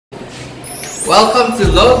Welcome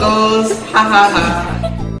to Logos! Ha ha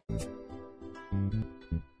ha!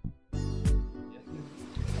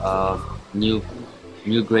 New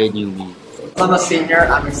grade, new me. I'm a senior.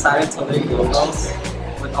 I'm excited to leave Logos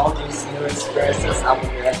with all these new experiences I will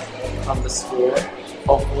get from the school,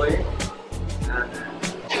 hopefully.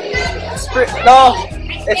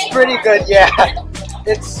 It's pretty good. Yeah,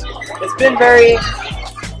 it's been very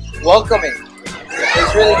welcoming.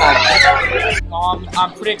 It's really nice.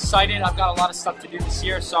 I'm pretty excited. I've got a lot of stuff to do this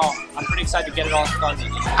year, so I'm pretty excited to get it all started.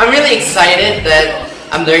 I'm really excited that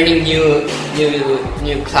I'm learning new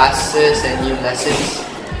classes and new lessons.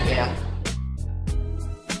 Yeah.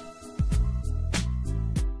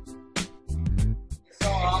 So,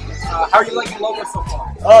 how are you liking Logos so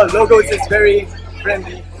far? Oh, Logos is very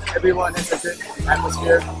friendly. Everyone has a good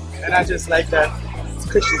atmosphere, and I just like that it's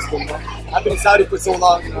Christian school. I've been in Saudi for so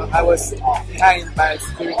long, I was behind my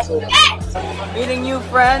spiritual. Meeting new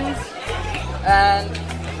friends and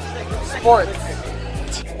sports.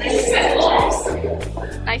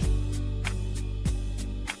 Nice.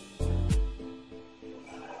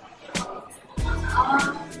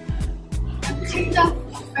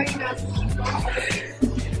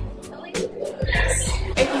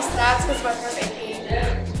 AP stats because my first AP.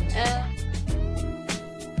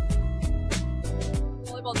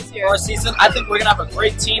 Volleyball this year. For our season, I think we're gonna have a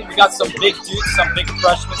great team. We got some big dudes, some big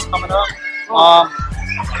freshmen coming up.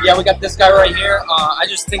 Yeah, we got this guy right here. I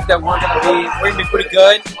just think that we're gonna be pretty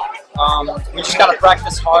good. We just gotta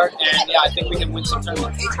practice hard, and yeah, I think we can win some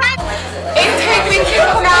tournaments. Integrity,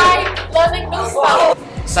 pride, learning new stuff.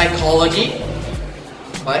 Psychology?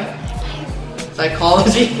 What?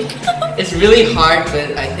 Psychology? It's really hard,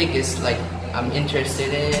 but I think it's like I'm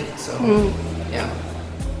interested in it, so yeah.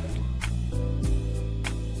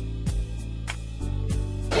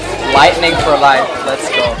 Lightning for life. Let's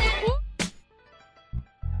go.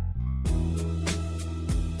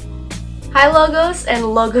 Hi Logos and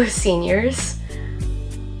Logos seniors.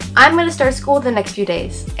 I'm going to start school the next few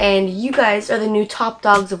days, and you guys are the new top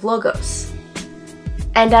dogs of Logos.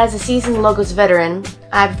 And as a seasoned Logos veteran,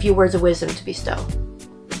 I have a few words of wisdom to bestow.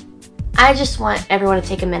 I just want everyone to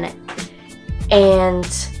take a minute and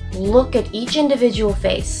look at each individual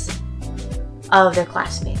face of their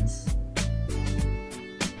classmates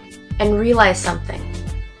and realize something.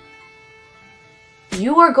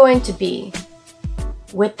 You are going to be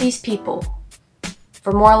with these people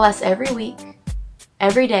for more or less every week,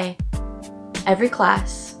 every day, every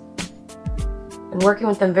class, and working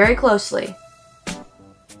with them very closely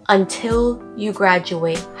until you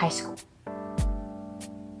graduate high school.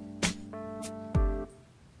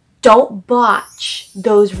 Don't botch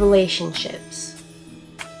those relationships.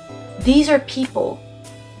 These are people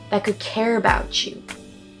that could care about you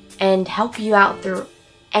and help you out through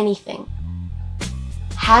anything.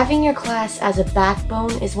 Having your class as a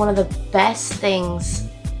backbone is one of the best things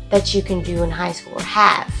that you can do in high school, or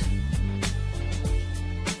have.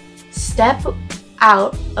 Step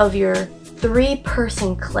out of your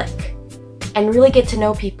 3-person clique and really get to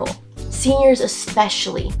know people. Seniors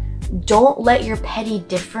especially, don't let your petty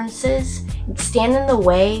differences stand in the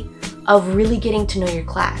way of really getting to know your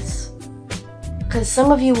class. Because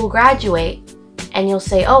some of you will graduate and you'll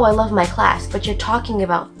say, oh, I love my class, but you're talking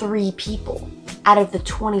about 3 people out of the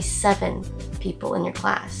 27 people in your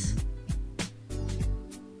class.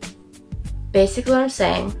 Basically what I'm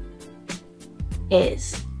saying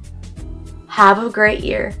is, have a great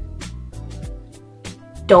year.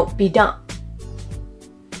 Don't be dumb.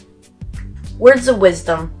 Words of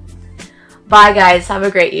wisdom. Bye guys, have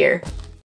a great year.